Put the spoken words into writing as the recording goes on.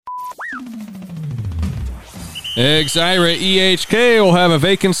Exira EHK will have a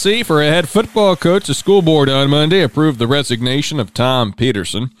vacancy for a head football coach. The school board on Monday approved the resignation of Tom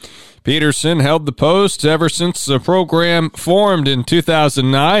Peterson. Peterson held the post ever since the program formed in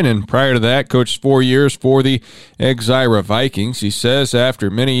 2009, and prior to that, coached 4 years for the Exira Vikings. He says after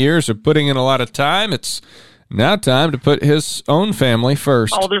many years of putting in a lot of time, it's now time to put his own family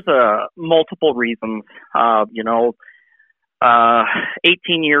first. Oh, there's multiple reasons.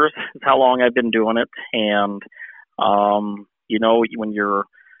 18 years is how long I've been doing it, and when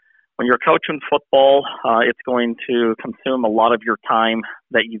you're coaching football, it's going to consume a lot of your time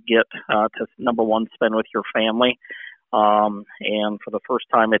that you get to, number one, spend with your family. And for the first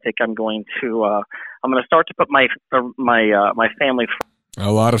time, I think I'm going to start to put my family first. A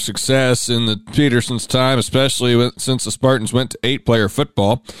lot of success in the Peterson's time, especially since the Spartans went to 8-player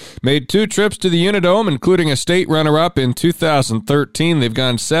football. Made 2 trips to the Unidome, including a state runner-up in 2013. They've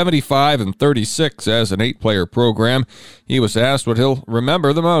gone 75-36 as an 8-player program. He was asked what he'll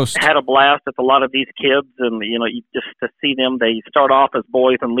remember the most. I had a blast with a lot of these kids, and you just to see them, they start off as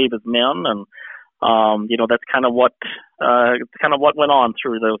boys and leave as men, and that's kind of what went on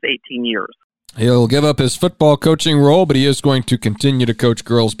through those 18 years. He'll give up his football coaching role, but he is going to continue to coach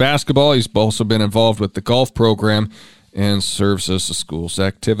girls basketball. He's also been involved with the golf program and serves as the school's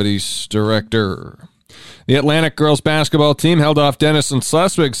activities director. The Atlantic girls basketball team held off Denison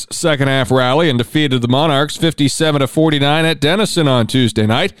Schleswig's second-half rally and defeated the Monarchs 57-49 at Denison on Tuesday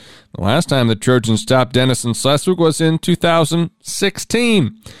night. The last time the Trojans topped Denison Schleswig was in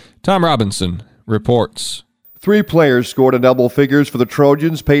 2016. Tom Robinson reports. 3 players scored in double figures for the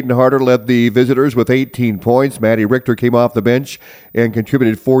Trojans. Peyton Harder led the visitors with 18 points. Maddie Richter came off the bench and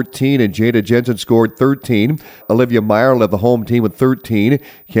contributed 14, and Jada Jensen scored 13. Olivia Meyer led the home team with 13.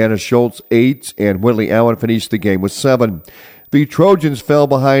 Candace Schultz, 8, and Whitley Allen finished the game with 7. The Trojans fell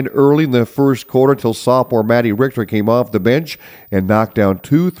behind early in the first quarter until sophomore Maddie Richter came off the bench and knocked down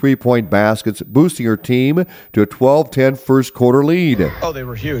 2 3-point baskets, boosting her team to a 12-10 first quarter lead. Oh, they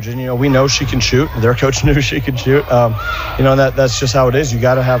were huge, and we know she can shoot. Their coach knew she could shoot. That's just how it is. You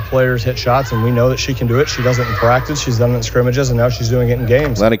got to have players hit shots, and we know that she can do it. She does it in practice. She's done it in scrimmages, and now she's doing it in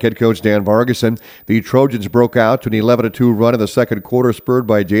games. Atlantic head coach Dan Vargason. The Trojans broke out to an 11-2 run in the second quarter, spurred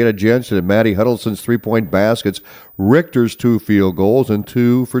by Jada Jensen and Maddie Huddleston's 3-point baskets, Richter's 2 field goals, and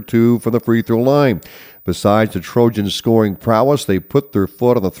 2 for 2 from the free throw line. Besides the Trojans' scoring prowess, they put their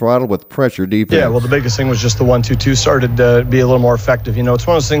foot on the throttle with pressure defense. Yeah, well, the biggest thing was just the 1-2-2 started to be a little more effective. It's one of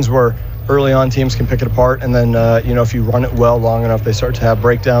those things where early on teams can pick it apart, and then, if you run it well long enough, they start to have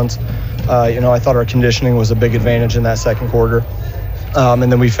breakdowns. I thought our conditioning was a big advantage in that second quarter.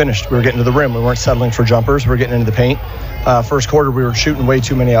 And then we finished. We were getting to the rim. We weren't settling for jumpers. We were getting into the paint. First quarter, we were shooting way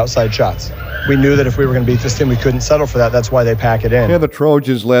too many outside shots. We knew that if we were going to beat this team, we couldn't settle for that. That's why they pack it in. And the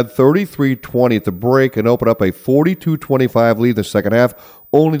Trojans led 33-20 at the break and opened up a 42-25 lead in the second half,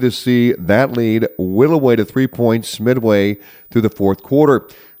 only to see that lead whittle away to 3 points midway through the fourth quarter.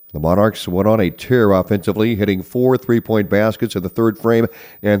 The Monarchs went on a tear offensively, hitting 4 3-point baskets in the third frame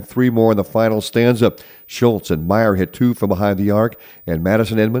and 3 more in the final stanza. Schultz and Meyer hit 2 from behind the arc, and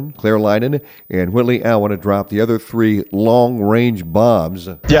Madison Inman, Claire Leinen, and Whitley Allen had dropped the other 3 long-range bombs.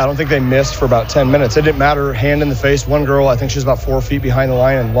 Yeah, I don't think they missed for about 10 minutes. It didn't matter, hand in the face. One girl, I think she was about 4 feet behind the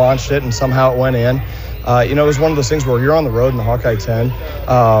line and launched it, and somehow it went in. It was one of those things where you're on the road in the Hawkeye 10.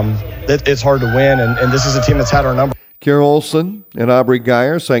 It's hard to win, and this is a team that's had our number. Kara Olson and Aubrey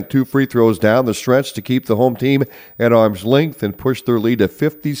Geyer sank 2 free throws down the stretch to keep the home team at arm's length and push their lead to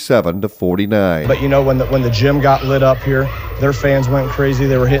 57-49. But when the gym got lit up here, their fans went crazy.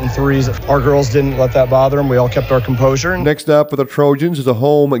 They were hitting threes. Our girls didn't let that bother them. We all kept our composure. Next up for the Trojans is a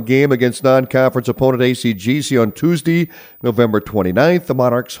home game against non-conference opponent ACGC on Tuesday, November 29th. The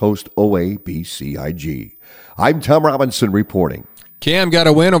Monarchs host OABCIG. I'm Tom Robinson reporting. Cam got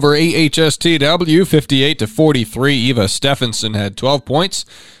a win over AHSTW, 58-43. Eva Stephenson had 12 points,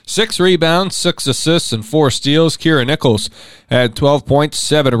 6 rebounds, 6 assists, and 4 steals. Kira Nichols had 12 points,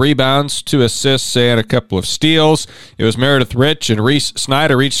 7 rebounds, 2 assists, and a couple of steals. It was Meredith Rich and Reese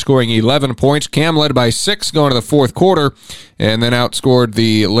Snyder each scoring 11 points. Cam led by 6 going to the fourth quarter, and then outscored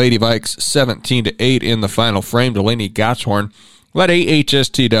the Lady Vikes 17-8 in the final frame. Delaney Gotshorn led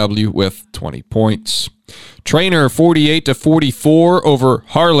AHSTW with 20 points. Trainer 48-44 over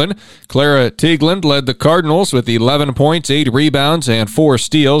Harlan. Clara Tigland led the Cardinals with 11 points, 8 rebounds, and 4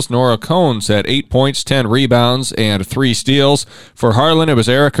 steals. Nora Cones had 8 points, 10 rebounds, and 3 steals. For Harlan, it was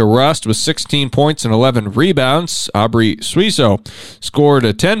Erica Rust with 16 points and 11 rebounds. Aubrey Suizo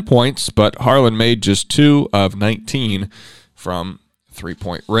scored 10 points, but Harlan made just 2 of 19 from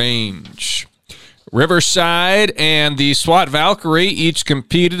three-point range. Riverside and the SWAT Valkyrie each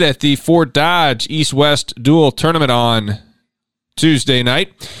competed at the Fort Dodge East-West Dual Tournament on Tuesday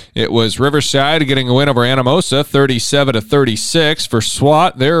night. It was Riverside getting a win over Anamosa, 37-36. For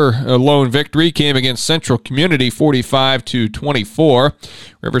SWAT, their lone victory came against Central Community, 45-24.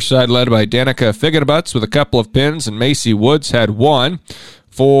 Riverside led by Danica Figgenbutts with a couple of pins, and Macy Woods had one.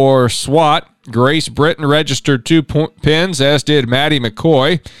 For SWAT, Grace Britton registered 2 pins, as did Maddie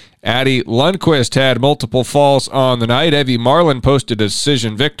McCoy. Addie Lundquist had multiple falls on the night. Evie Marlin posted a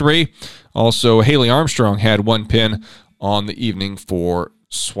decision victory. Also, Haley Armstrong had 1 pin on the evening for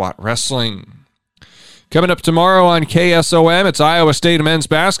SWAT Wrestling. Coming up tomorrow on KSOM, it's Iowa State men's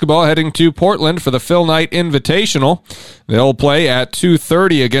basketball heading to Portland for the Phil Knight Invitational. They'll play at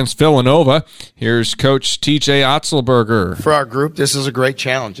 2:30 against Villanova. Here's Coach TJ Otzelberger. For our group, this is a great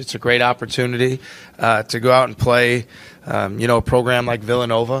challenge. It's a great opportunity to go out and play, a program like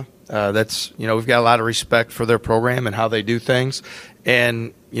Villanova. We've got a lot of respect for their program and how they do things.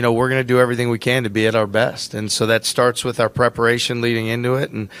 And, we're going to do everything we can to be at our best. And so that starts with our preparation leading into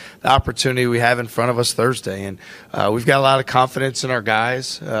it and the opportunity we have in front of us Thursday. And we've got a lot of confidence in our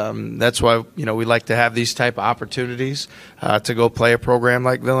guys. That's why, we like to have these type of opportunities to go play a program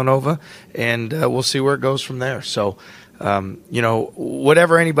like Villanova. And we'll see where it goes from there. So,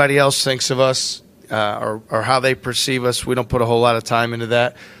 whatever anybody else thinks of us or how they perceive us, we don't put a whole lot of time into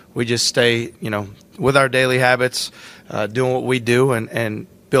that. We just stay, with our daily habits, doing what we do and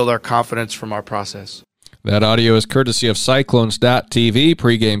build our confidence from our process. That audio is courtesy of Cyclones.tv.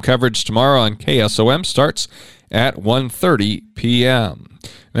 Pre-game coverage tomorrow on KSOM starts at 1:30 p.m.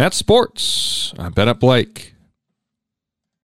 And that's sports. I'm Bennett Blake.